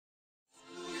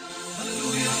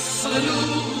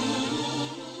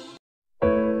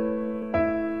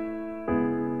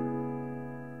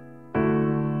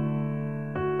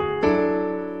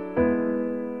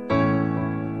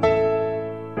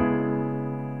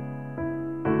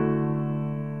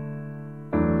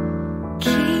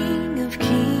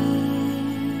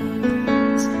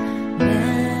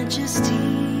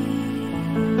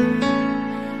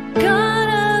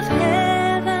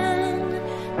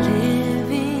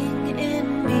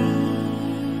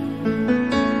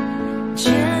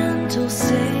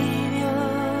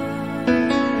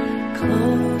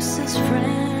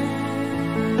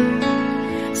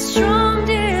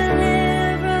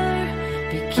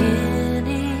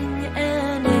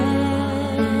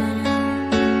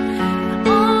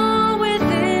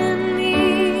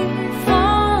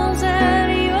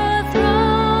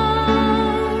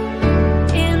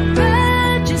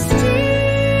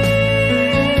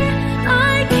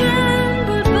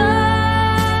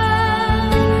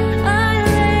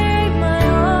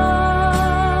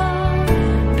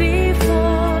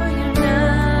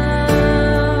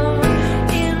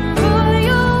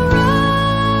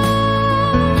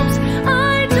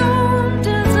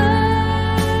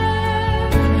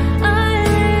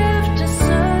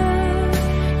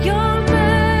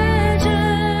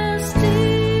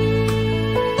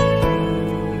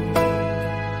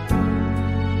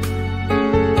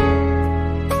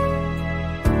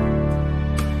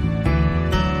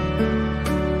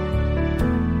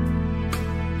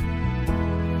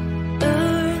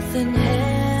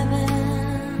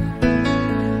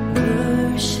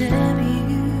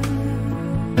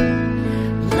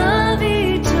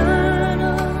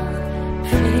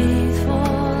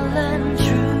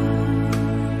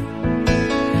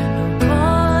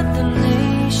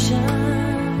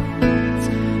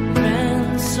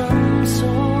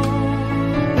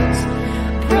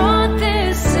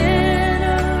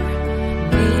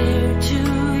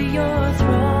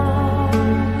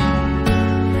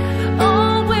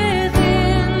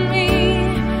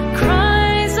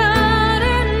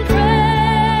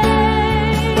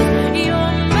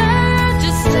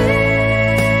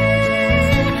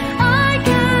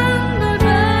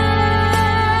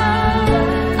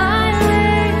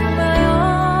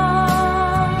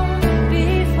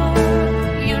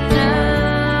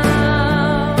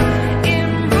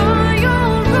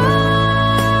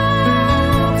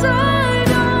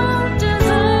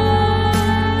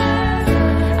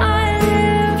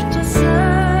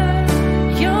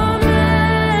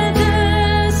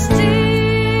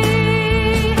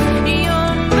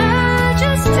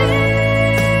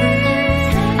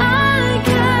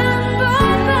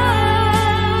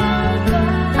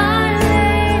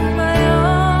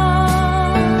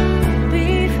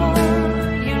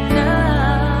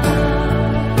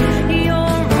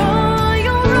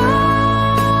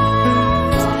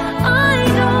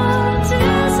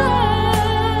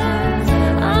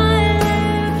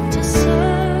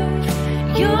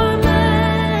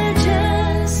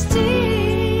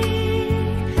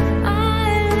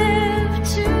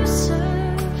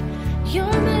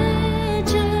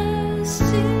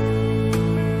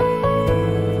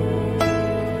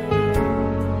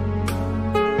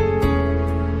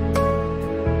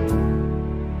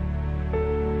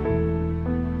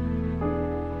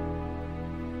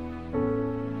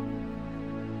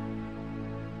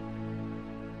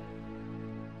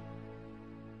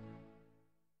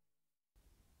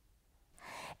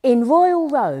In royal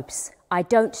robes I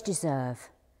don't deserve,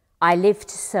 I live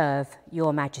to serve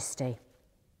your majesty.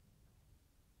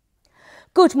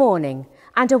 Good morning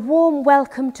and a warm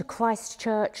welcome to Christ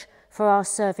Church for our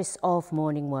service of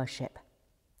morning worship.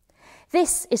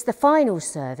 This is the final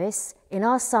service in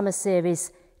our summer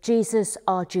series, Jesus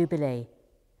Our Jubilee.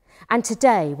 And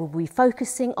today we'll be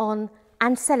focusing on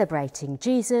and celebrating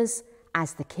Jesus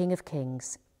as the King of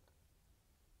Kings.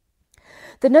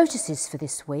 The notices for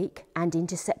this week and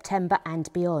into September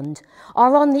and beyond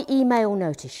are on the email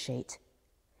notice sheet.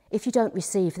 If you don't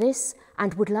receive this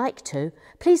and would like to,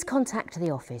 please contact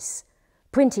the office.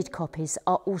 Printed copies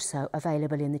are also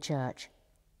available in the church.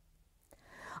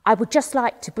 I would just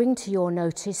like to bring to your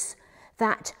notice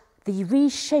that the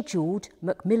rescheduled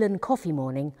Macmillan Coffee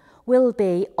Morning will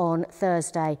be on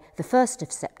Thursday, the 1st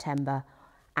of September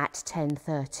at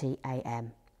 10:30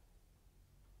 a.m.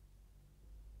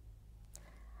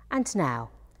 And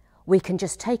now, we can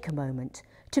just take a moment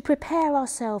to prepare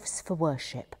ourselves for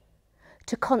worship,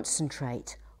 to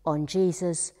concentrate on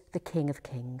Jesus, the King of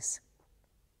Kings.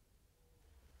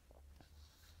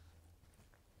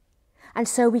 And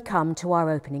so we come to our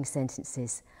opening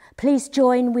sentences. Please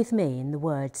join with me in the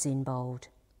words in bold.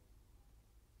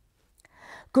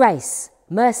 Grace,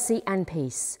 mercy and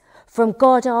peace from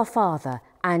God our Father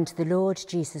and the Lord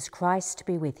Jesus Christ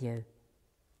be with you,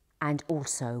 and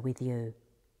also with you.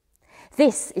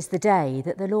 This is the day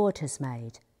that the Lord has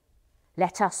made.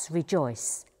 Let us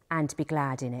rejoice and be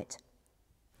glad in it.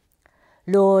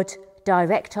 Lord,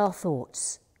 direct our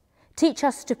thoughts. Teach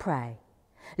us to pray.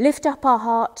 Lift up our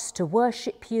hearts to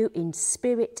worship you in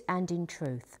spirit and in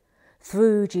truth,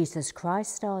 through Jesus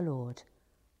Christ our Lord.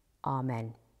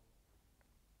 Amen.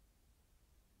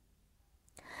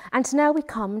 And now we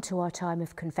come to our time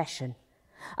of confession,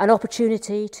 an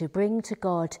opportunity to bring to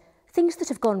God things that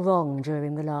have gone wrong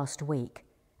during the last week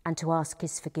and to ask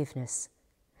his forgiveness,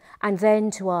 and then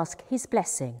to ask his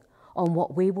blessing on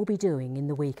what we will be doing in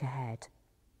the week ahead.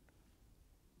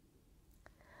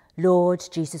 Lord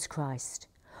Jesus Christ,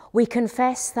 we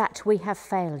confess that we have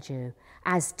failed you,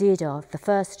 as did the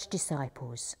first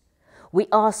disciples. We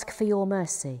ask for your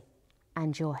mercy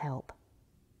and your help.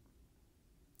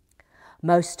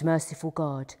 Most merciful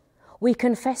God, we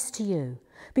confess to you,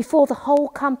 before the whole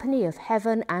company of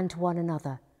heaven and one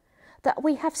another, that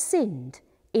we have sinned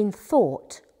in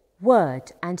thought,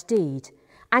 word and deed,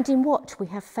 and in what we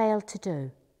have failed to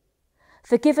do.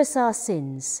 Forgive us our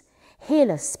sins,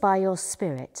 heal us by your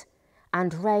Spirit,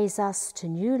 and raise us to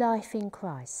new life in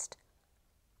Christ.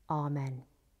 Amen.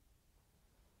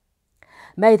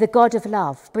 May the God of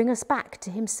love bring us back to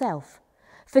himself,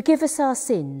 forgive us our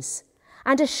sins,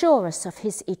 and assure us of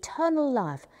his eternal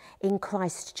love in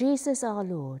Christ Jesus our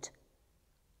Lord.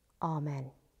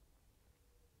 Amen.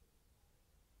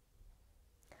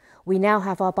 We now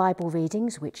have our Bible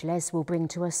readings, which Les will bring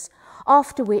to us,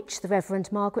 after which the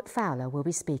Reverend Margaret Fowler will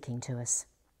be speaking to us.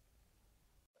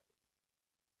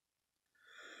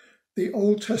 The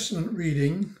Old Testament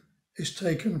reading is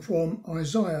taken from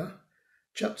Isaiah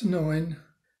chapter 9,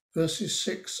 verses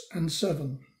 6 and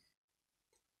 7.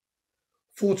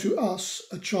 For to us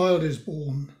a child is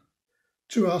born,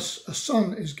 to us a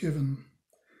son is given,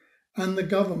 and the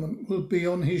government will be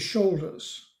on his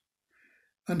shoulders,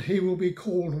 and he will be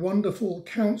called Wonderful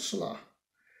Counselor,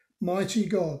 Mighty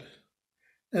God,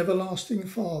 Everlasting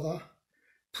Father,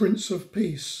 Prince of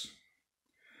Peace.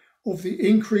 Of the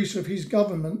increase of his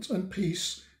government and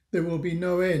peace there will be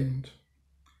no end.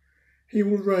 He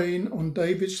will reign on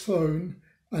David's throne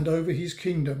and over his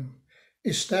kingdom,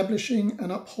 establishing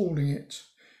and upholding it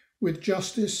with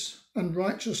justice and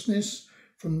righteousness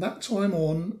from that time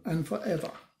on and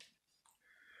forever.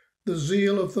 The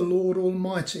zeal of the Lord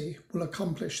Almighty will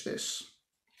accomplish this.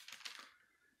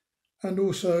 And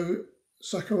also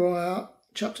Zechariah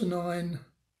chapter 9,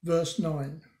 verse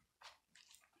 9.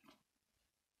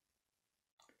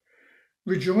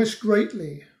 Rejoice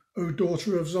greatly, O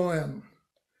daughter of Zion.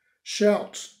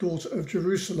 Shout, daughter of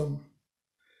Jerusalem.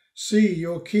 See,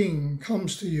 your king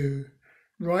comes to you,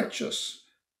 righteous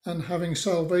and having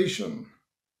salvation,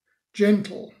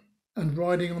 gentle and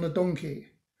riding on a donkey,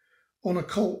 on a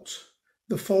colt,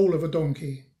 the foal of a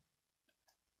donkey.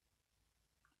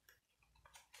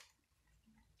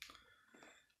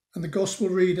 And the gospel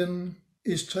reading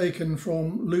is taken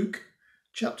from Luke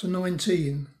chapter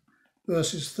 19,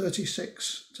 verses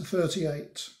 36 to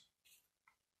 38.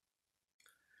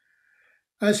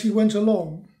 As he went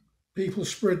along, people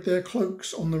spread their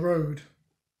cloaks on the road.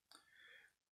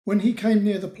 When he came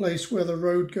near the place where the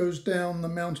road goes down the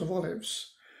Mount of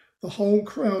Olives, the whole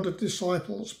crowd of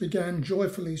disciples began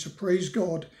joyfully to praise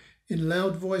God in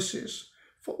loud voices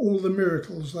for all the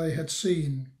miracles they had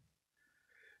seen.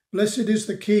 Blessed is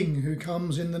the King who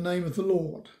comes in the name of the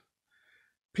Lord.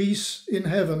 Peace in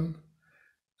heaven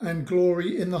and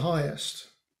glory in the highest.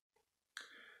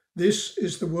 This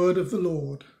is the word of the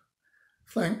Lord.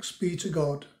 Thanks be to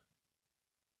God.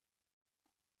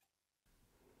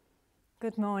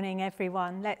 Good morning,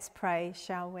 everyone. Let's pray,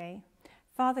 shall we?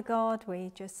 Father God,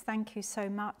 we just thank you so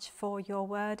much for your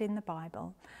word in the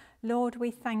Bible. Lord, we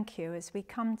thank you as we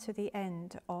come to the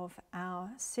end of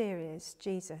our series,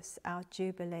 Jesus, our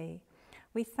Jubilee.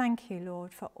 We thank you,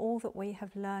 Lord, for all that we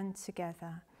have learned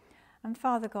together. And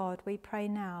Father God, we pray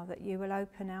now that you will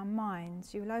open our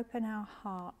minds, you will open our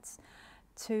hearts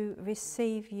to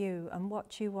receive you and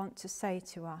what you want to say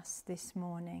to us this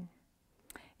morning.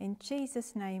 In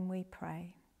Jesus' name we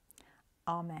pray.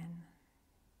 Amen.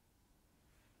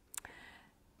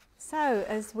 So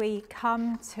as we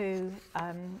come to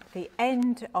the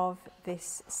end of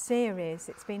this series,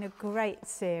 it's been a great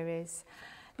series.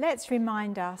 Let's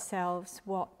remind ourselves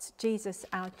what Jesus,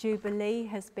 our Jubilee,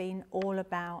 has been all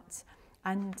about,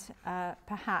 and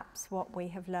perhaps what we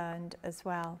have learned as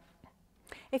well.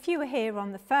 If you were here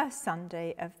on the first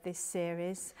Sunday of this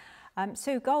series,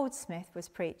 Sue Goldsmith was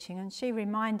preaching, and she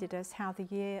reminded us how the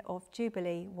year of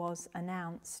Jubilee was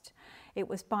announced. It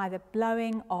was by the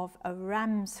blowing of a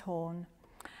ram's horn.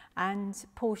 And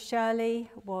Paul Shirley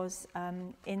was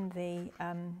in the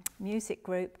music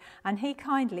group, and he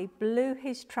kindly blew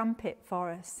his trumpet for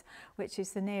us, which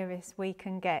is the nearest we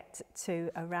can get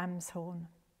to a ram's horn.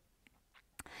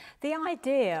 The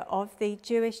idea of the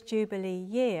Jewish Jubilee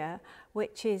year,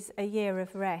 which is a year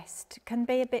of rest, can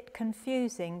be a bit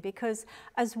confusing because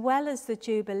as well as the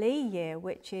Jubilee year,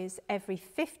 which is every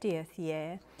 50th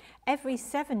year, every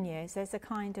 7 years there's a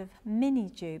kind of mini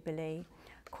Jubilee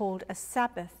called a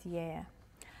Sabbath year.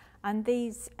 And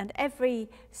every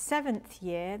 7th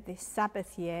year, this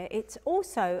Sabbath year, it's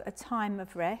also a time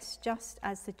of rest, just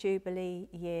as the Jubilee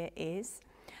year is.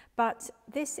 But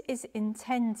this is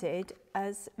intended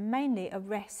as mainly a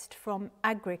rest from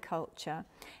agriculture.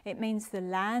 It means the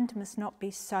land must not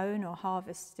be sown or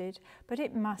harvested, but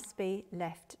it must be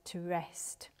left to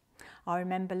rest. I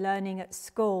remember learning at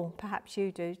school, perhaps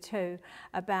you do too,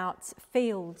 about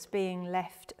fields being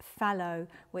left fallow,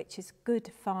 which is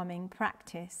good farming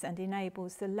practice and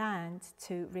enables the land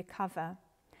to recover.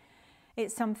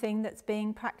 It's something that's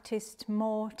being practiced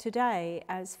more today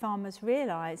as farmers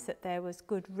realise that there was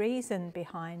good reason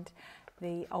behind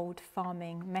the old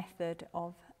farming method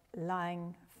of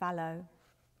lying fallow.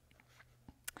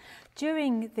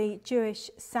 During the Jewish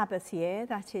Sabbath year,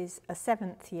 that is a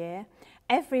 7th year,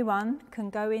 everyone can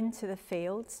go into the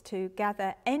fields to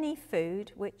gather any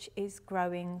food which is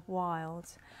growing wild.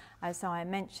 As I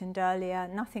mentioned earlier,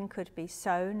 nothing could be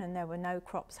sown and there were no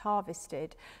crops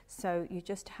harvested, so you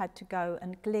just had to go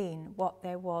and glean what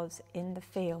there was in the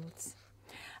fields.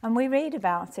 And we read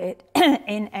about it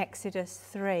in Exodus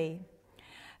 3.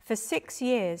 For 6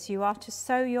 years you are to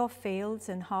sow your fields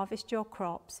and harvest your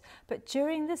crops, but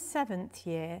during the 7th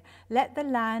year let the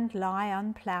land lie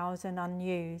unploughed and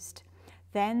unused.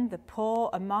 Then the poor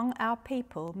among our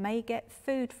people may get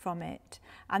food from it,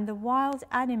 and the wild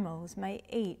animals may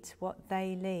eat what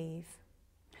they leave.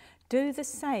 Do the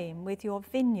same with your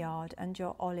vineyard and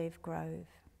your olive grove.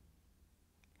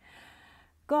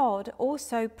 God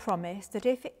also promised that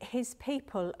if his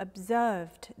people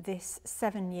observed this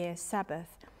 7-year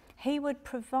Sabbath, he would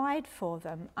provide for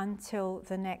them until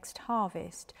the next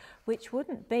harvest, which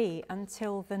wouldn't be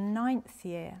until the 9th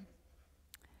year.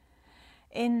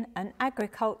 In an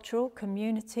agricultural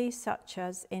community, such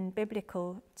as in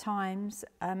biblical times,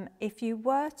 if you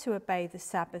were to obey the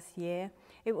Sabbath year,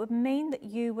 it would mean that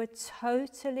you were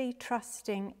totally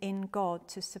trusting in God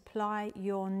to supply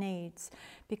your needs,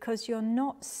 because you're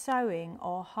not sowing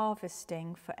or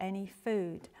harvesting for any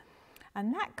food.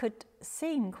 And that could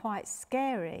seem quite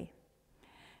scary.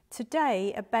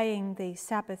 Today, obeying the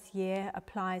Sabbath year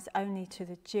applies only to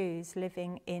the Jews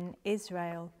living in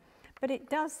Israel. But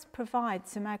it does provide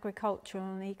some agricultural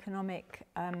and economic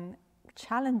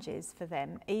challenges for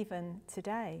them, even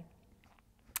today.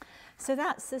 So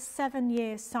that's the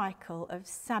 7-year cycle of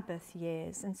Sabbath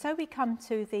years. And so we come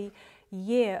to the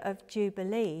year of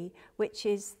Jubilee, which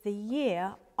is the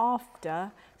year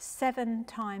after 7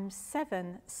 times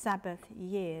 7 Sabbath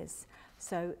years,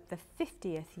 so the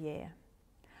 50th year.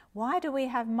 Why do we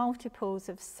have multiples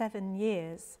of 7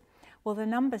 years? Well, the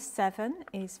number 7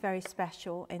 is very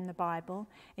special in the Bible.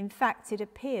 In fact, it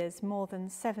appears more than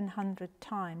 700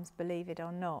 times, believe it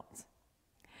or not.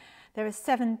 There are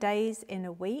 7 days in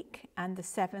a week, and the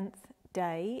 7th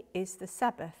day is the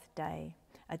Sabbath day,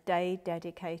 a day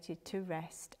dedicated to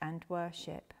rest and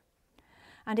worship.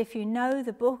 And if you know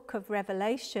the book of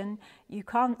Revelation, you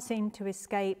can't seem to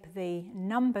escape the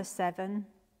number 7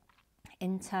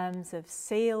 in terms of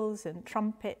seals and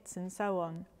trumpets and so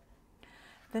on.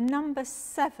 The number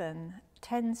 7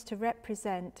 tends to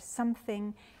represent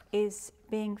something is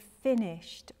being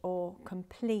finished or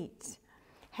complete.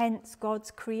 Hence,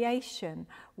 God's creation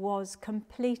was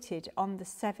completed on the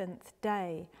 7th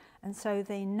day. And so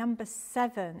the number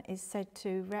 7 is said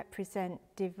to represent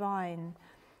divine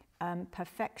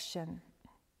perfection.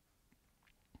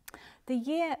 The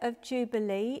year of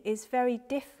Jubilee is very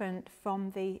different from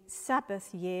the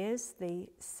Sabbath years, the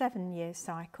 7-year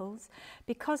cycles,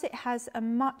 because it has a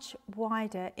much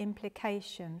wider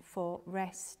implication for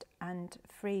rest and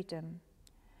freedom.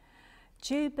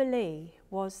 Jubilee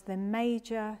was the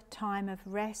major time of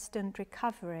rest and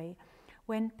recovery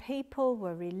when people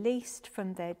were released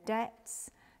from their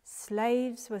debts,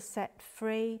 slaves were set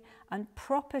free, and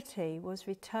property was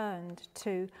returned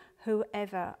to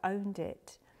whoever owned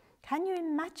it. Can you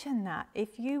imagine that?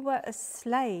 If you were a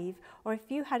slave, or if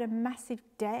you had a massive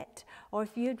debt, or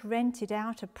if you'd rented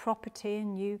out a property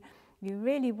and you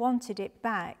really wanted it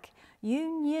back,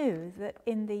 you knew that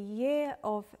in the year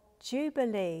of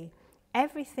Jubilee,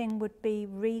 everything would be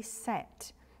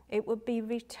reset. It would be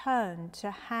returned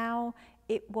to how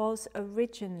it was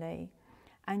originally.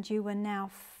 And you were now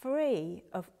free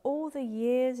of all the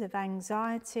years of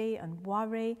anxiety and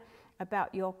worry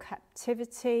about your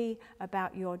captivity,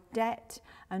 about your debt,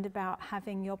 and about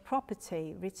having your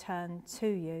property returned to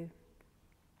you.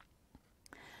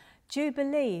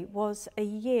 Jubilee was a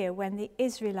year when the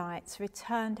Israelites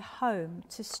returned home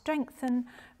to strengthen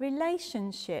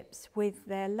relationships with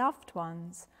their loved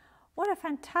ones. What a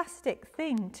fantastic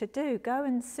thing to do. Go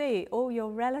and see all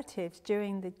your relatives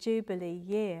during the Jubilee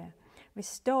year,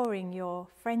 restoring your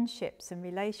friendships and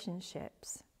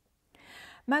relationships.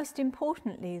 Most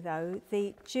importantly, though,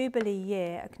 the Jubilee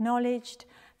year acknowledged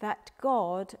that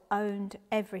God owned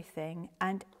everything,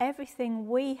 and everything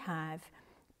we have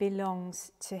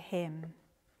belongs to him.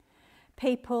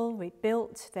 People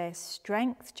rebuilt their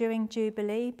strength during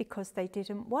Jubilee because they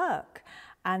didn't work,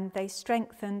 and they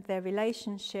strengthened their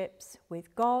relationships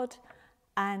with God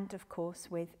and, of course,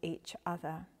 with each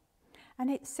other. And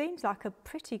it seems like a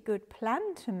pretty good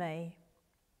plan to me.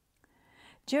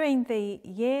 During the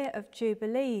year of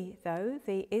Jubilee, though,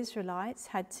 the Israelites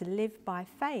had to live by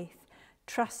faith,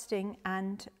 trusting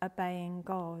and obeying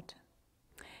God.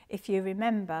 If you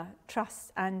remember,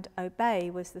 trust and obey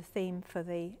was the theme for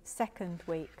the second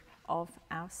week of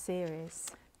our series.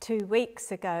 2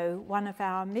 weeks ago, one of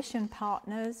our mission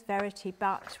partners, Verity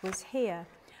Butt, was here,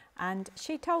 and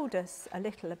she told us a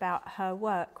little about her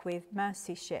work with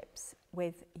mercy ships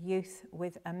with Youth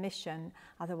with a Mission,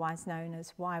 otherwise known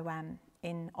as YWAM,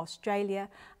 in Australia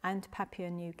and Papua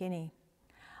New Guinea.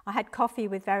 I had coffee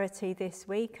with Verity this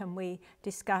week and we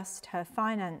discussed her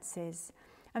finances.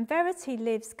 And Verity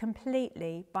lives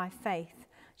completely by faith.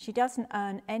 She doesn't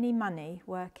earn any money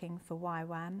working for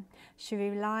YWAM. She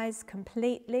relies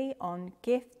completely on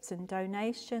gifts and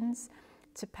donations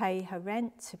to pay her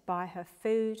rent, to buy her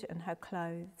food and her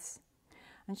clothes.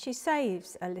 And she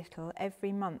saves a little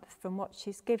every month from what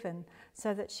she's given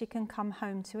so that she can come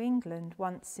home to England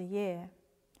once a year.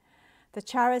 The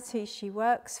charities she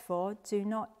works for do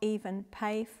not even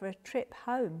pay for a trip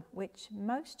home, which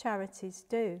most charities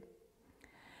do.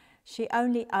 She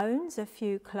only owns a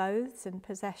few clothes and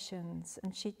possessions,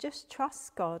 and she just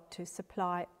trusts God to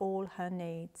supply all her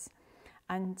needs.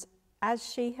 And as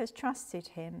she has trusted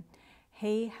him,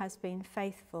 he has been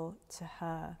faithful to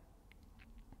her.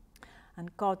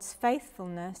 And God's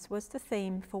faithfulness was the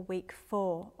theme for week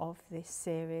 4 of this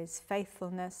series,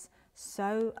 faithfulness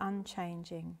so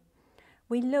unchanging.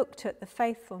 We looked at the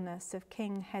faithfulness of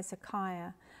King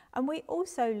Hezekiah, and we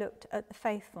also looked at the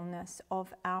faithfulness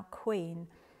of our Queen,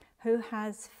 who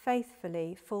has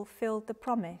faithfully fulfilled the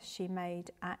promise she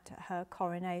made at her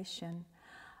coronation.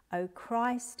 O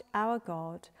Christ, our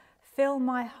God, fill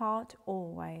my heart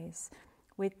always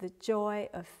with the joy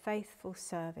of faithful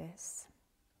service.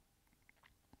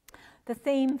 The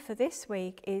theme for this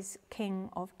week is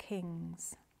King of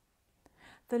Kings.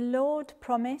 The Lord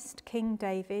promised King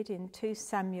David in 2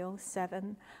 Samuel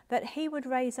 7 that he would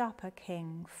raise up a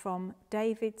king from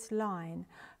David's line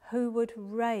who would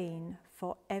reign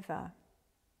forever.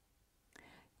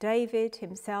 David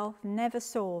himself never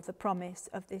saw the promise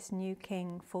of this new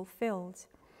king fulfilled,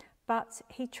 but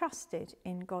he trusted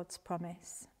in God's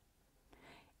promise.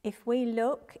 If we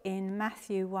look in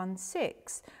Matthew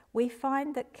 1:6, we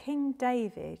find that King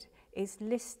David is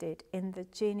listed in the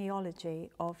genealogy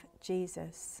of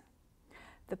Jesus.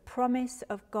 The promise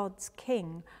of God's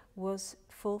king was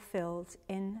fulfilled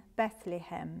in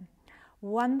Bethlehem,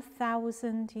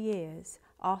 1,000 years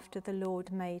after the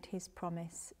Lord made his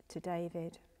promise to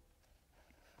David.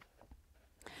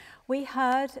 We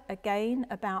heard again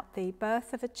about the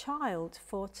birth of a child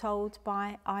foretold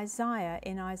by Isaiah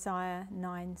in Isaiah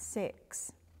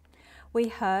 9:6. We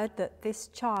heard that this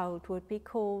child would be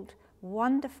called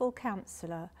Wonderful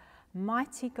Counselor,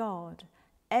 Mighty God,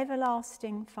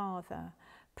 Everlasting Father,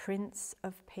 Prince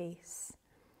of Peace.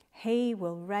 He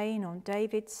will reign on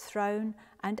David's throne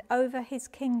and over his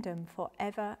kingdom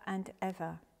forever and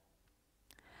ever.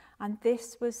 And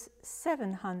this was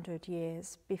 700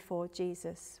 years before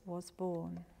Jesus was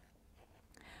born.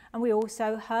 And we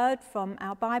also heard from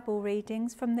our Bible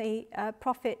readings from the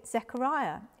prophet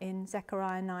Zechariah in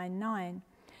Zechariah 9:9.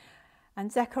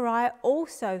 And Zechariah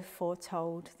also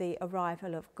foretold the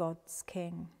arrival of God's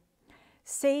King.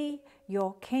 See,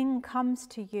 your King comes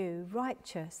to you,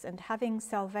 righteous and having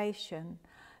salvation,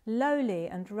 lowly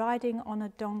and riding on a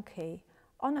donkey,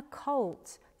 on a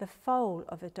colt, the foal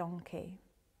of a donkey.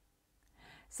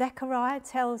 Zechariah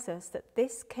tells us that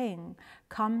this King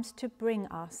comes to bring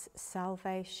us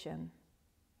salvation.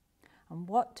 And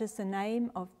what does the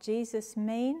name of Jesus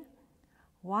mean?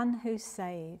 One who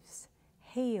saves,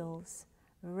 heals,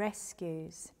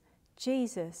 rescues.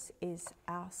 Jesus is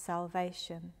our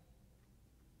salvation.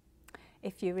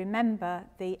 If you remember,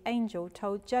 the angel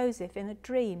told Joseph in a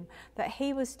dream that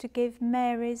he was to give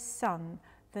Mary's son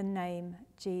the name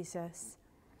Jesus,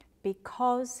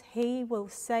 because he will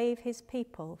save his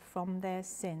people from their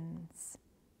sins.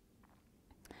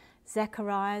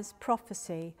 Zechariah's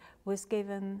prophecy was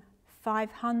given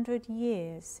 500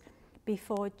 years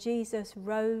before Jesus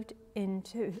rode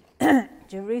into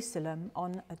Jerusalem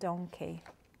on a donkey.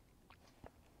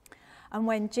 And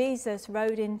when Jesus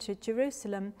rode into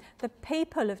Jerusalem, the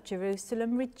people of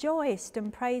Jerusalem rejoiced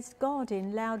and praised God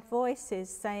in loud voices,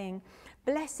 saying,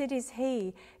 "Blessed is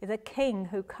he, the King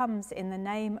who comes in the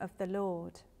name of the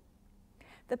Lord."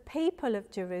 The people of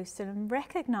Jerusalem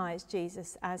recognized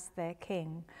Jesus as their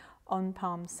King on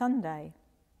Palm Sunday.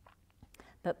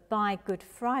 But by Good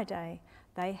Friday,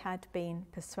 they had been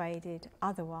persuaded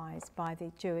otherwise by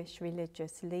the Jewish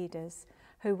religious leaders,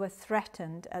 who were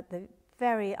threatened at the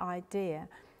very idea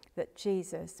that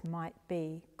Jesus might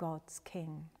be God's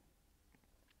King.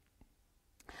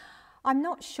 I'm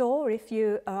not sure if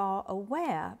you are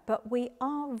aware, but we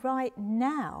are right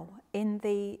now in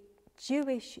the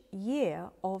Jewish year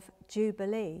of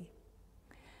Jubilee.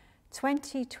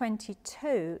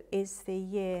 2022 is the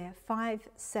year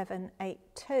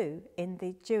 5782 in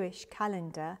the Jewish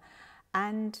calendar,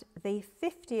 and the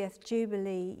 50th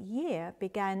Jubilee year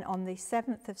began on the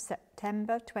 7th of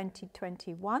September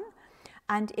 2021,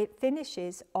 and it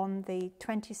finishes on the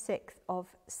 26th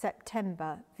of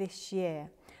September this year,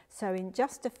 so in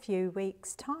just a few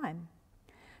weeks' time.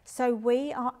 So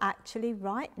we are actually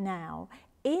right now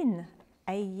in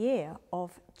a year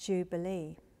of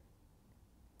Jubilee.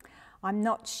 I'm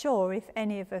not sure if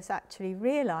any of us actually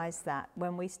realised that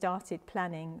when we started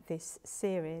planning this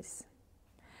series.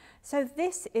 So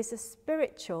this is a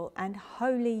spiritual and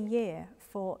holy year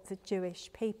for the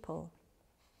Jewish people.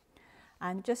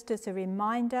 And just as a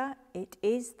reminder, it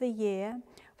is the year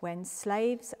when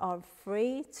slaves are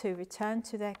free to return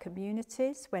to their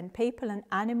communities, when people and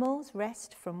animals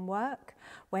rest from work,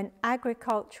 when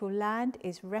agricultural land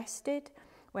is rested,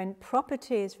 when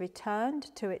property is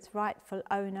returned to its rightful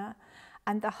owner,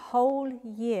 and the whole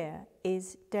year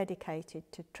is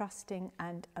dedicated to trusting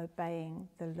and obeying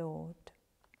the Lord.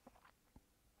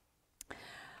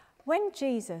 When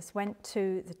Jesus went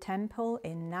to the temple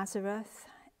in Nazareth,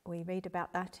 we read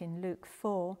about that in Luke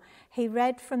 4, he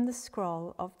read from the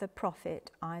scroll of the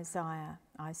prophet Isaiah,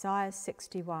 Isaiah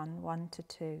 61,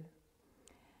 1-2.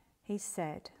 He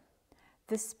said,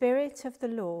 "The Spirit of the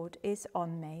Lord is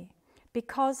on me,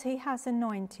 because he has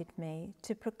anointed me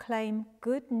to proclaim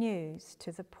good news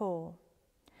to the poor.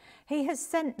 He has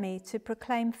sent me to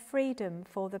proclaim freedom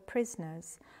for the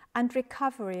prisoners and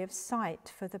recovery of sight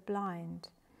for the blind,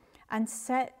 and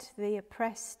set the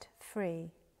oppressed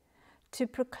free, to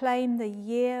proclaim the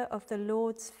year of the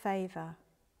Lord's favour."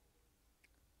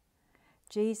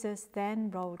 Jesus then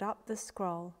rolled up the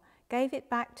scroll, gave it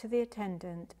back to the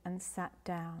attendant, and sat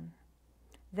down.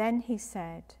 Then he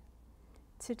said,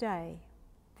 "Today,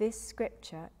 this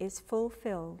scripture is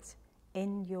fulfilled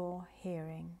in your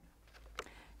hearing."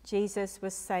 Jesus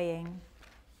was saying,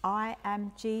 "I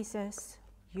am Jesus,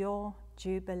 your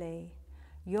Jubilee.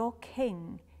 Your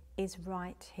King is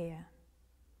right here."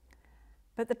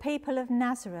 But the people of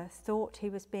Nazareth thought he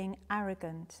was being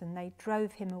arrogant, and they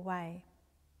drove him away.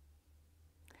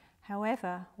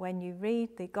 However, when you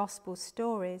read the gospel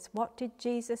stories, what did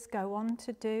Jesus go on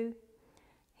to do?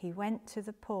 He went to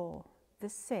the poor, the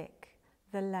sick,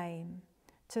 the lame,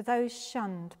 to those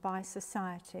shunned by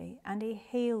society, and he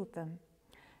healed them,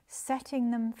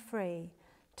 setting them free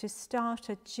to start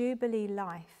a jubilee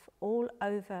life all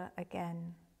over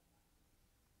again.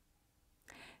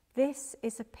 This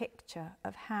is a picture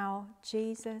of how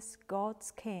Jesus,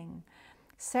 God's King,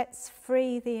 sets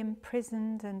free the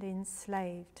imprisoned and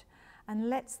enslaved and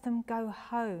lets them go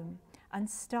home and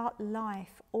start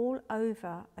life all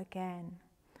over again,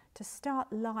 to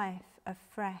start life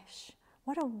afresh.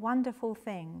 What a wonderful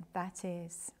thing that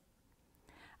is.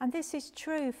 And this is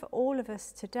true for all of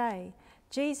us today.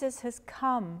 Jesus has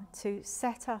come to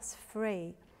set us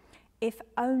free if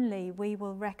only we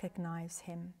will recognise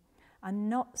him and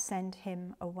not send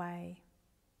him away.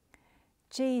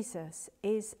 Jesus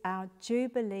is our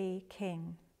Jubilee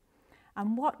King.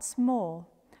 And what's more,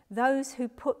 those who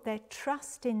put their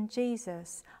trust in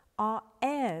Jesus are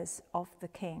heirs of the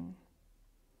King.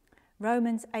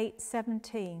 Romans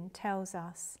 8:17 tells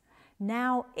us,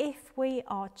 "Now if we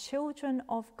are children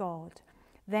of God,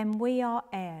 then we are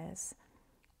heirs,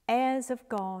 heirs of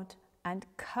God and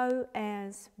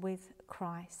co-heirs with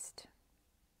Christ."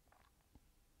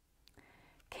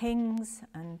 Kings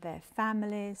and their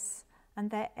families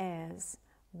and their heirs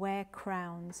wear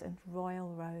crowns and royal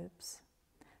robes.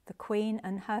 The Queen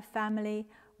and her family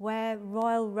wear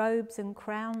royal robes and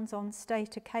crowns on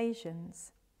state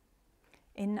occasions.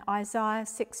 In Isaiah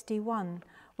 61,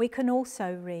 we can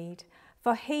also read,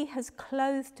 "For he has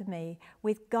clothed me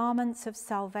with garments of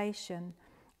salvation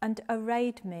and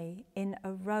arrayed me in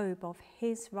a robe of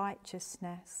his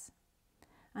righteousness."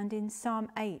 And in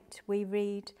Psalm 8, we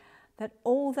read that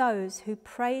all those who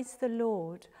praise the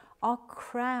Lord are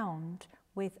crowned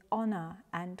with honour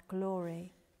and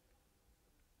glory.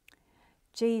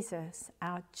 Jesus,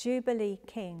 our Jubilee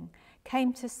King,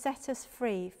 came to set us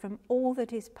free from all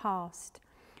that is past.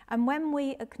 And when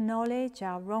we acknowledge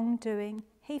our wrongdoing,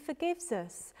 he forgives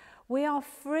us. We are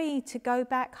free to go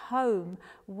back home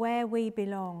where we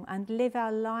belong and live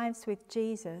our lives with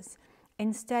Jesus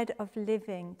instead of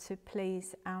living to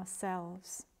please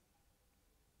ourselves.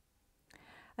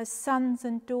 As sons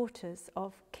and daughters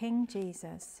of King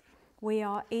Jesus, we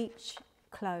are each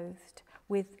clothed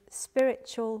with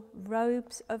spiritual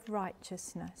robes of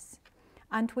righteousness,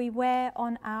 and we wear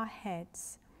on our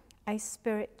heads a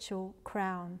spiritual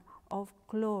crown of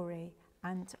glory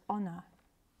and honour.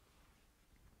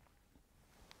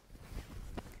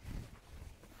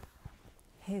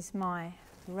 Here's my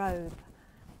robe.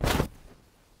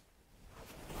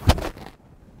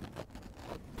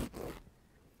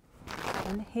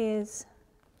 And here's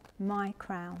my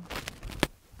crown.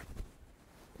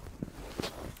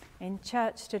 In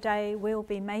church today, we'll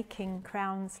be making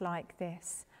crowns like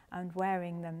this and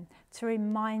wearing them to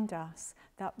remind us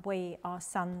that we are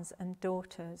sons and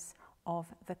daughters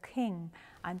of the King,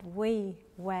 and we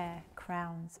wear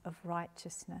crowns of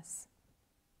righteousness.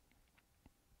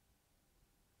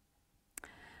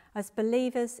 As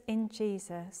believers in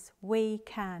Jesus, we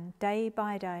can, day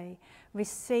by day,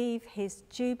 receive his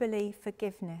Jubilee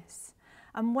forgiveness.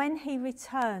 And when he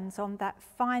returns on that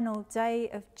final day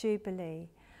of Jubilee,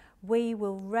 we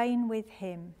will reign with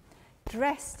him,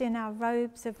 dressed in our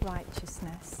robes of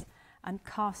righteousness and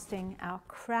casting our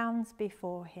crowns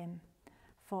before him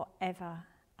forever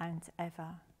and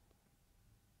ever.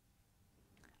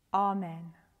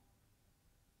 Amen.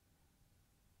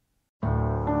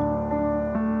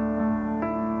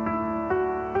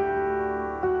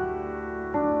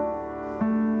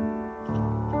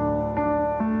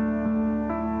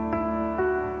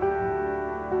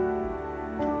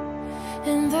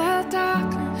 In the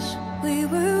darkness we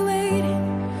were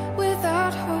waiting,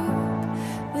 without hope,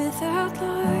 without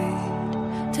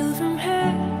light, till from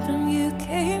heaven you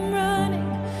came running.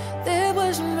 There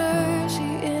was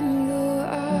mercy in your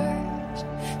eyes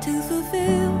to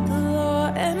fulfill the law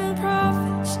and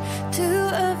prophets. To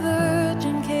a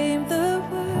virgin came the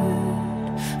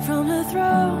word, from the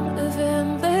throne of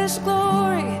endless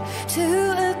glory to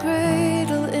a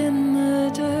cradle in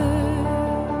the dirt.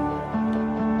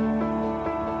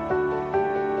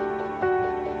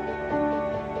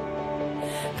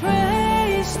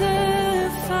 Praise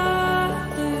the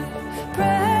Father,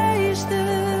 praise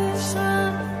the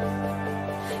Son,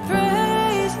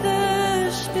 praise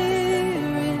the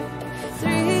Spirit,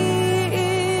 three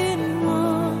in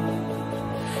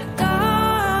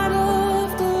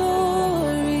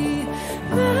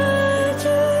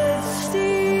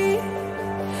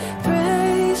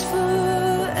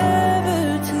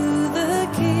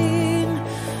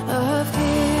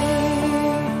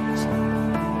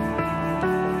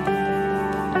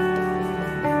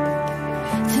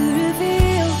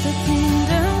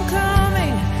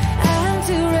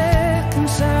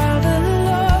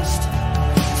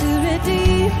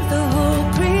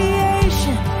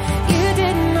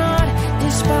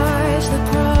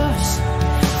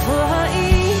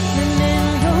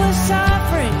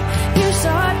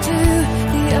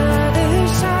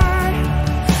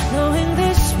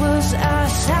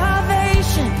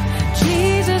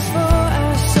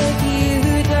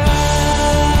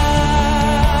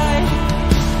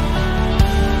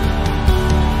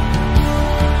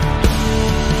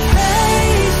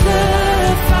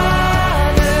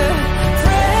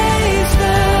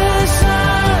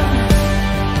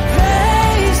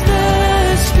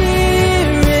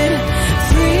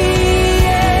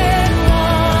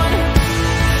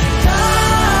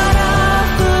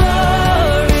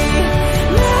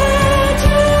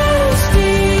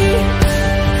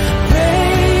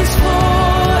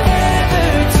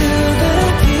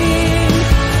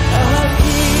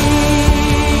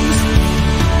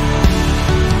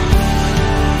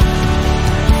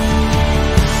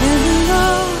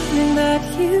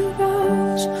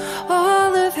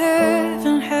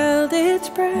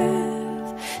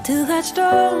that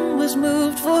storm was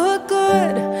moved for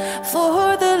good,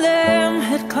 for the Lamb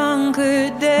had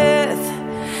conquered death,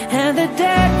 and the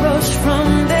dead rose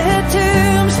from their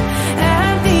tombs,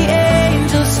 and the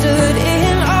angels stood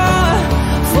in awe,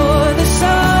 for the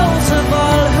souls of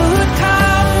all who'd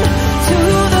come to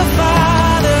the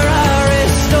Father are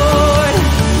restored.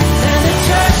 And the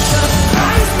church of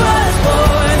Christ was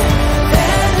born,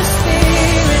 then the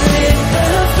Spirit lit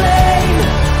the flame.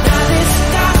 Now this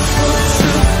gospel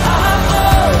truth of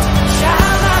old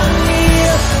shall not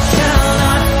kneel, shall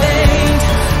not faint,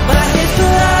 but His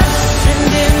blood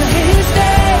and in His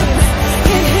name,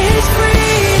 in His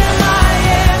freedom I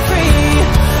am free,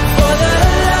 for the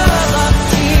love of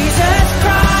Jesus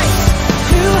Christ,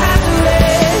 who hath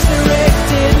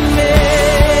resurrected me.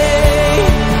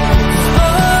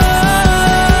 Oh,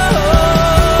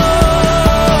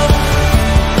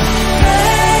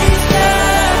 praise the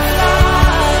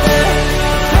Father,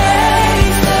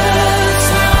 praise the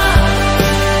Son,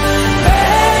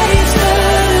 praise the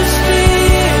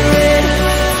Spirit,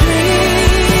 three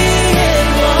in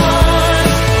one.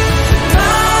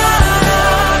 God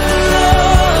of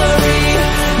glory,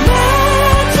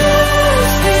 majesty,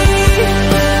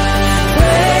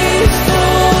 praise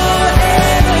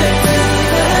forever to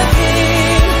the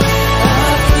King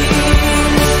of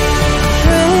Kings.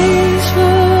 Praise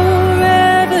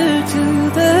forever to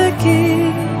the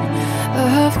King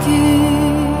of Kings.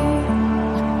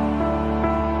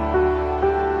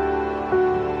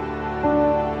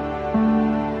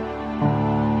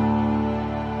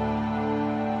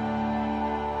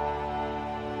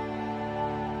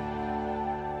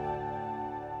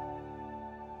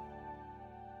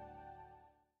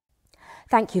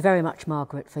 Thank you very much,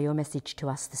 Margaret, for your message to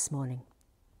us this morning.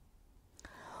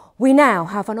 We now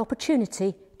have an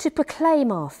opportunity to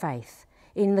proclaim our faith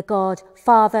in the God,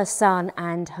 Father, Son,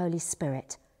 and Holy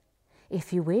Spirit.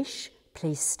 If you wish,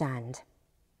 please stand.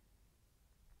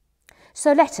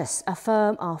 So let us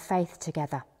affirm our faith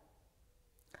together.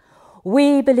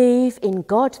 We believe in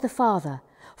God the Father,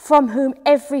 from whom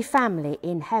every family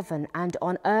in heaven and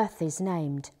on earth is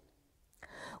named.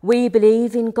 We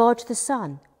believe in God the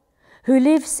Son, who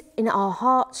lives in our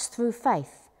hearts through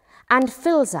faith and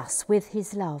fills us with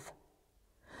His love.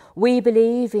 We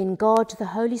believe in God the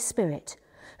Holy Spirit,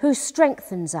 who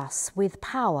strengthens us with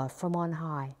power from on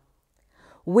high.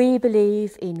 We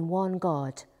believe in one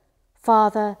God,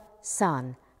 Father,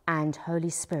 Son, and Holy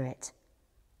Spirit.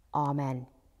 Amen.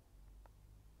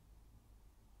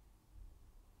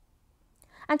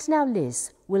 And now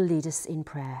Liz will lead us in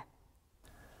prayer.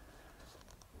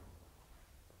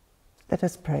 Let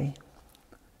us pray.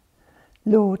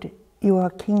 Lord, you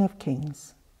are King of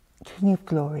kings, King of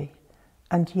glory,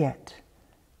 and yet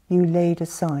you laid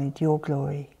aside your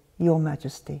glory, your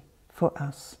majesty, for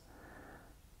us,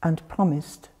 and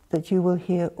promised that you will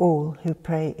hear all who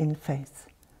pray in faith.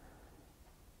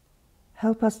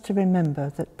 Help us to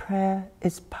remember that prayer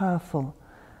is powerful,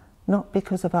 not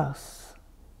because of us,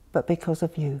 but because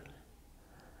of you.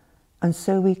 And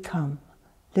so we come,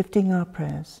 lifting our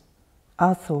prayers,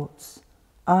 our thoughts,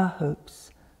 our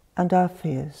hopes, and our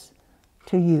fears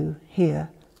to you here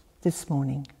this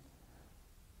morning.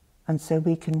 And so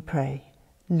we can pray,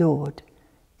 Lord,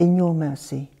 in your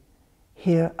mercy,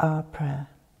 hear our prayer.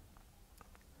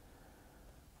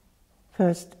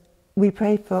 First, we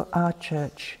pray for our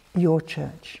church, your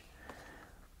church.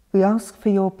 We ask for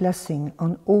your blessing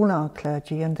on all our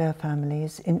clergy and their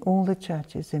families in all the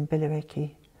churches in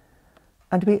Billericay.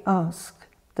 And we ask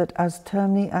that as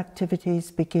termly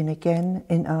activities begin again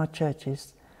in our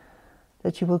churches,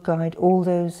 that you will guide all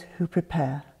those who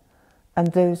prepare,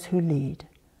 and those who lead,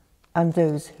 and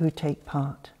those who take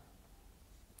part.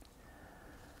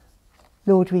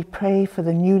 Lord, we pray for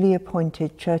the newly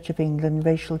appointed Church of England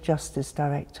Racial Justice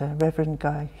Director, Reverend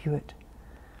Guy Hewitt.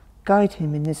 Guide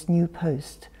him in this new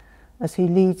post as he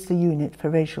leads the unit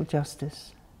for racial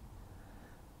justice.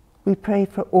 We pray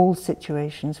for all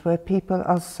situations where people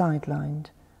are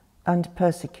sidelined and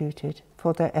persecuted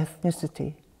for their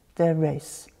ethnicity, their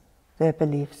race, their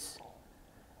beliefs.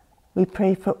 We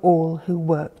pray for all who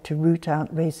work to root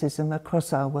out racism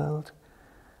across our world,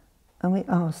 and we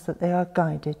ask that they are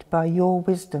guided by your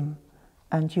wisdom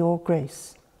and your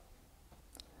grace.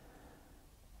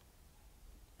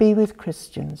 Be with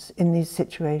Christians in these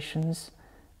situations,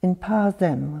 empower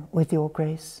them with your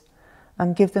grace,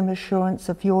 and give them assurance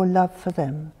of your love for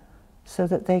them, so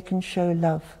that they can show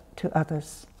love to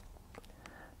others.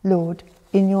 Lord,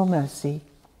 in your mercy,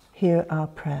 hear our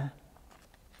prayer.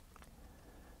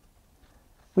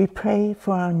 We pray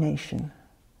for our nation.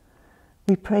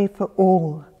 We pray for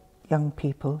all young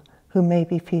people who may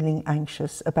be feeling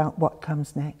anxious about what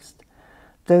comes next,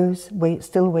 those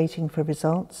still waiting for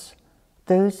results,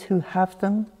 those who have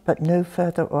them but no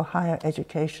further or higher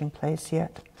education place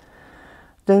yet,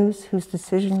 those whose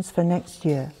decisions for next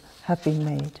year have been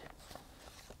made.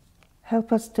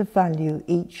 Help us to value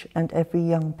each and every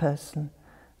young person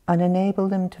and enable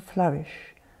them to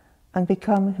flourish and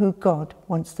become who God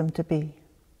wants them to be.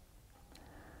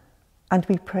 And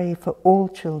we pray for all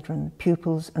children,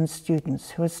 pupils and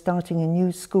students who are starting a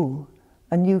new school,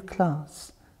 a new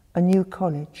class, a new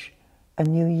college, a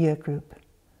new year group.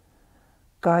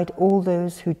 Guide all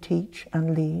those who teach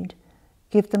and lead,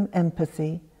 give them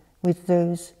empathy with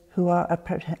those who are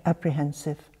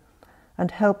apprehensive,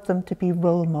 and help them to be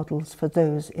role models for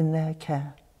those in their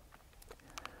care.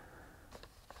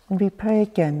 And we pray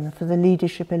again for the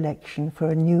leadership election for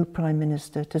a new Prime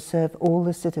Minister to serve all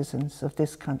the citizens of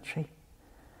this country.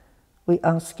 We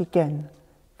ask again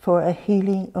for a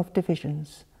healing of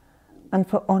divisions and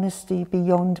for honesty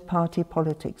beyond party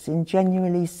politics in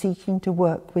genuinely seeking to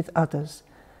work with others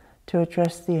to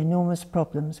address the enormous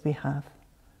problems we have.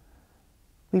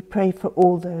 We pray for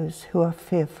all those who are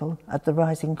fearful at the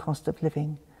rising cost of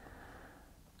living,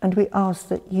 and we ask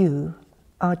that you,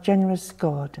 our generous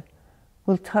God,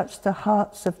 will touch the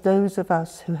hearts of those of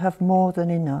us who have more than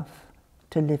enough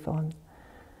to live on,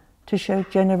 to show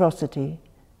generosity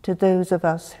to those of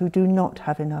us who do not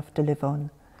have enough to live on,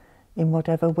 in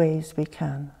whatever ways we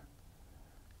can.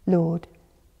 Lord,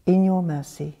 in your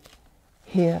mercy,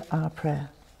 hear our prayer.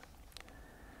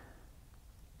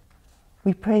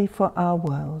 We pray for our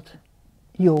world,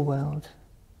 your world.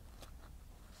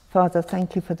 Father,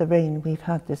 thank you for the rain we've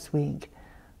had this week,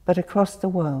 but across the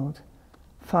world,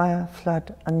 fire,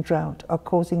 flood and drought are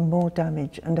causing more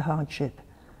damage and hardship,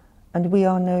 and we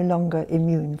are no longer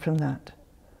immune from that.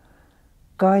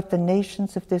 Guide the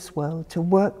nations of this world to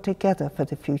work together for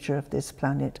the future of this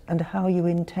planet and how you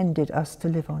intended us to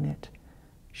live on it.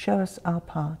 Show us our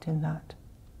part in that.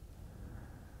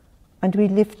 And we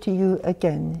lift to you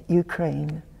again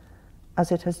Ukraine,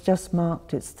 as it has just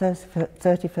marked its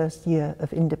 31st year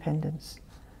of independence.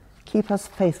 Keep us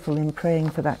faithful in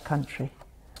praying for that country,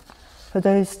 for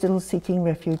those still seeking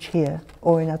refuge here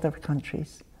or in other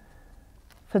countries,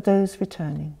 for those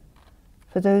returning,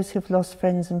 for those who've lost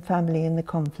friends and family in the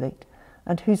conflict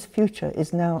and whose future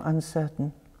is now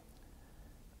uncertain.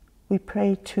 We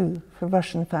pray too for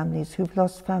Russian families who've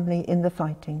lost family in the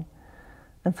fighting,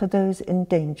 and for those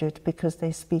endangered because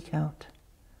they speak out.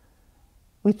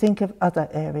 We think of other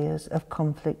areas of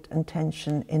conflict and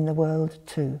tension in the world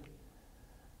too,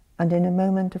 and in a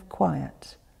moment of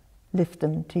quiet, lift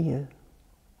them to you.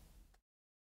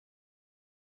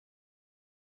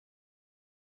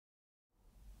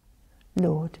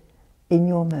 Lord, in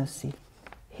your mercy,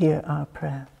 hear our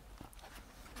prayer.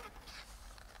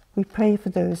 We pray for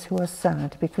those who are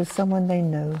sad because someone they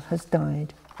know has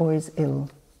died or is ill.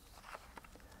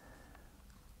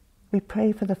 We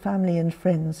pray for the family and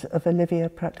friends of Olivia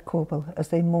Pratt-Corbell as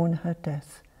they mourn her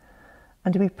death,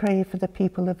 and we pray for the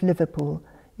people of Liverpool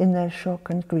in their shock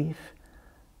and grief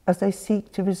as they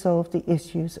seek to resolve the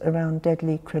issues around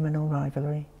deadly criminal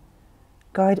rivalry.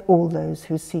 Guide all those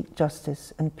who seek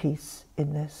justice and peace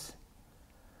in this.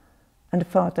 And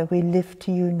Father, we lift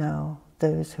to you now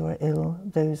those who are ill,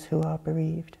 those who are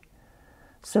bereaved.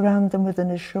 Surround them with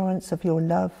an assurance of your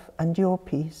love and your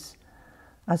peace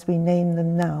as we name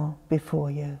them now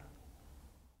before you.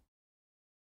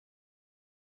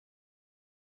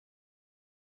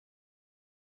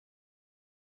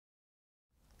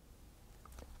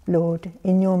 Lord,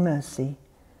 in your mercy,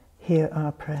 hear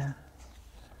our prayer.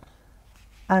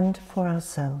 And for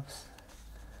ourselves,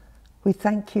 we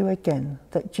thank you again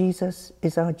that Jesus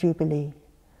is our Jubilee.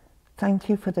 Thank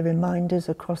you for the reminders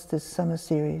across this summer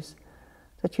series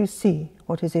that you see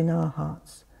what is in our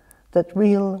hearts, that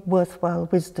real, worthwhile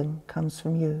wisdom comes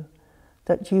from you,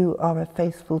 that you are a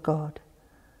faithful God.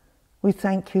 We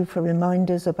thank you for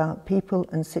reminders about people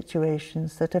and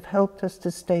situations that have helped us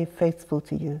to stay faithful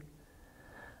to you,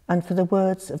 and for the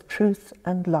words of truth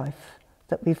and life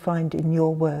that we find in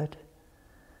your word.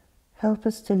 Help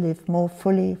us to live more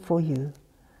fully for you,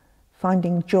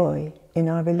 finding joy in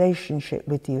our relationship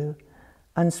with you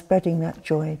and spreading that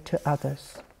joy to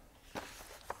others.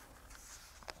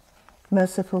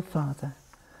 Merciful Father,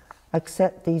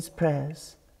 accept these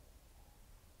prayers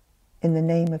in the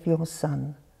name of your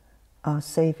Son, our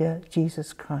Saviour,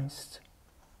 Jesus Christ.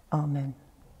 Amen.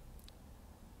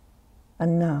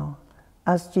 And now,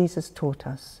 as Jesus taught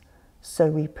us, so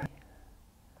we pray.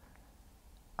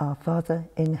 Our Father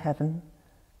in heaven,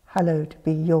 hallowed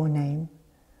be your name.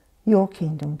 Your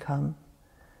kingdom come,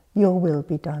 your will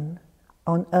be done,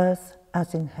 on earth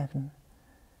as in heaven.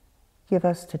 Give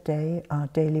us today our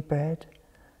daily bread,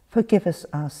 Forgive us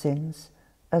our sins,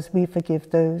 as we forgive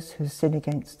those who sin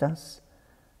against us.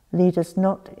 Lead us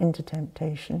not into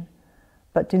temptation,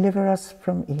 but deliver us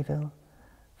from evil.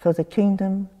 For the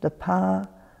kingdom, the power,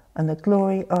 and the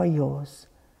glory are yours,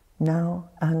 now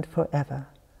and forever.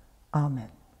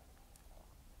 Amen.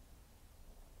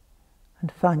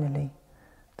 And finally,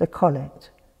 the collect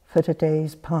for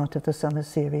today's part of the summer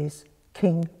series,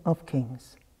 King of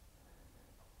Kings.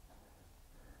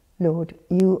 Lord,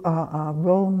 you are our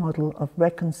role model of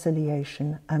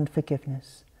reconciliation and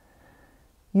forgiveness.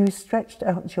 You stretched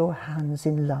out your hands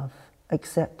in love,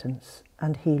 acceptance,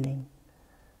 and healing.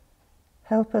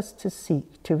 Help us to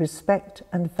seek to respect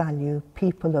and value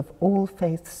people of all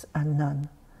faiths and none,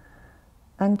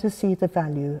 and to see the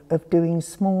value of doing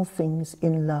small things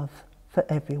in love for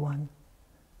everyone.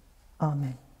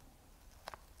 Amen.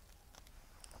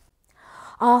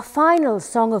 Our final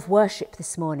song of worship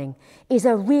this morning is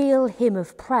a real hymn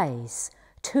of praise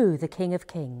to the King of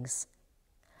Kings.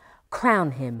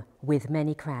 Crown him with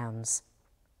many crowns.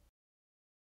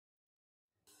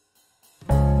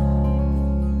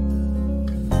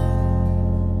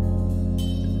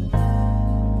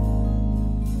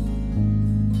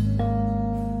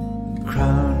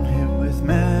 Crown him with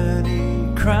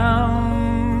many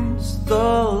crowns, the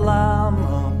Lamb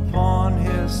upon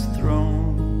his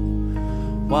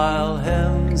throne, while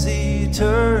heaven's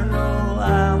eternal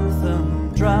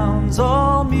anthem drowns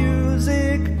all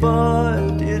music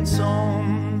but its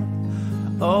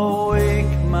own.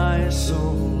 Awake, my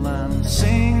soul, and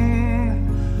sing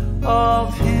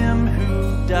of him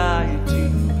who died to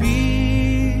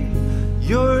be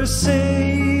your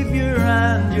Savior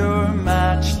and your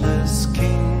matchless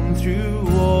King through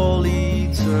all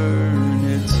eternity.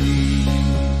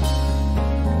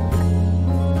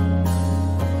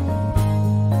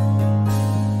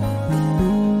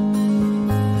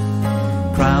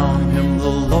 Crown him the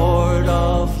Lord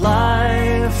of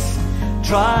life,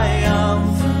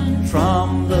 triumphant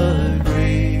from the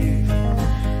grave,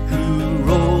 who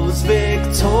rose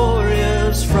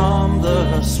victorious from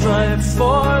the strife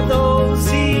for those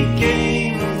he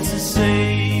came to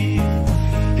save.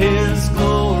 His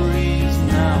glories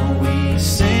now we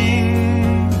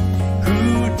sing,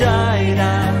 who died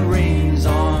and reigns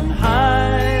on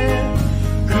high,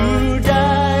 who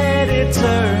died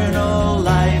eternal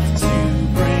life to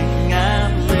bring,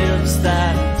 and lives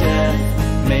that death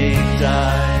may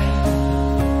die.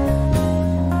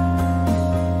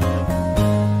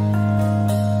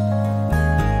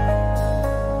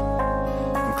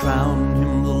 Crown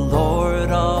him the Lord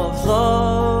of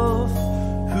love,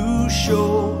 who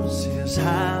shows his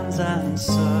hands and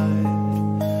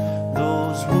side,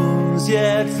 those wounds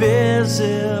yet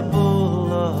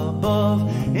visible above,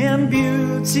 in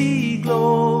beauty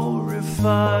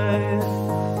glorified.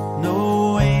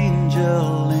 No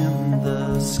angel in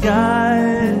the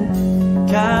sky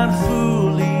can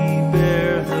fully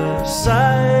bear the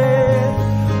sight,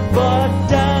 but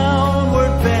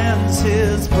downward bends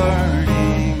his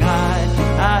burning eye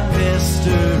at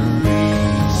mystery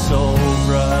so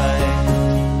bright.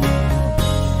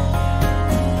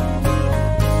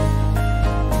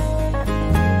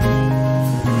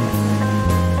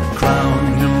 Crown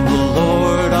him the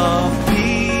Lord of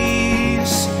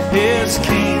peace, his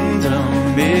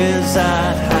kingdom is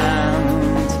at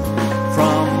hand.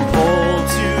 From pole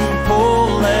to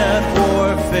pole let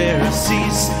warfare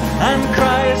cease,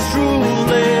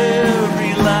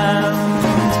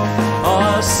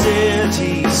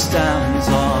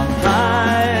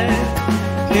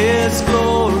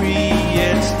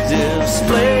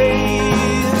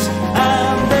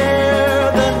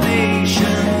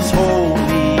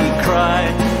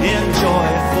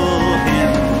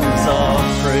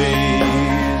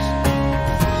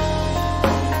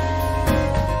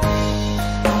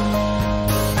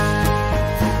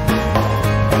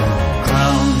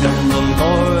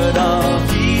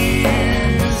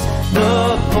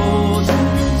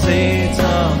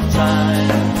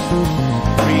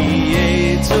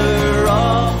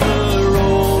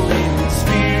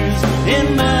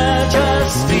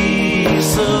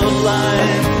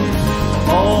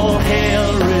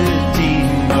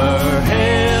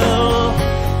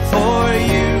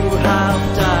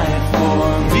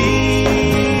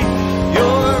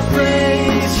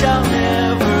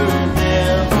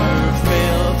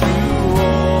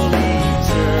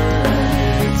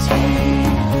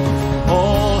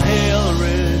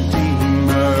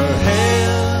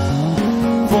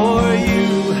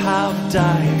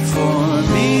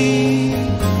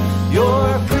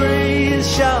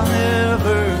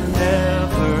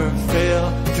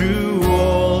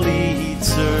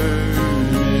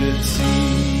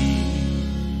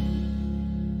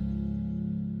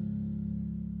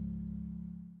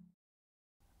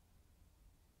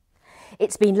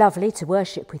 It's been lovely to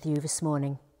worship with you this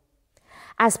morning.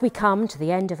 As we come to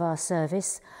the end of our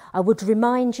service, I would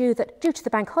remind you that due to the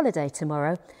bank holiday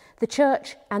tomorrow, the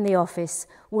church and the office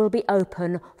will be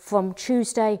open from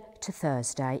Tuesday to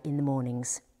Thursday in the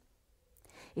mornings.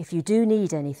 If you do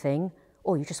need anything,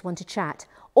 or you just want to chat,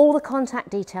 all the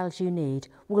contact details you need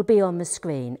will be on the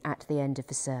screen at the end of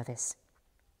the service.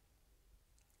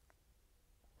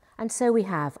 And so we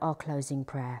have our closing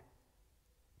prayer.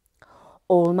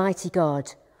 Almighty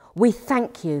God, we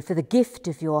thank you for the gift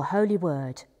of your holy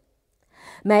word.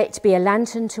 May it be a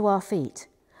lantern to our feet,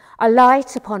 a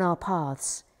light upon our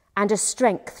paths, and a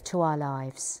strength to our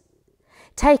lives.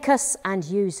 Take us and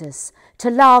use us to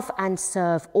love and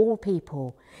serve all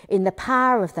people in the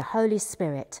power of the Holy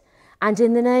Spirit and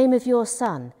in the name of your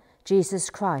Son, Jesus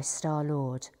Christ our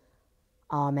Lord.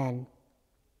 Amen.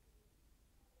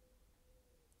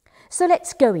 So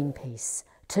let's go in peace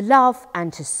to love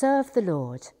and to serve the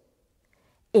Lord.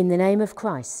 In the name of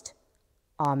Christ.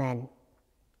 Amen.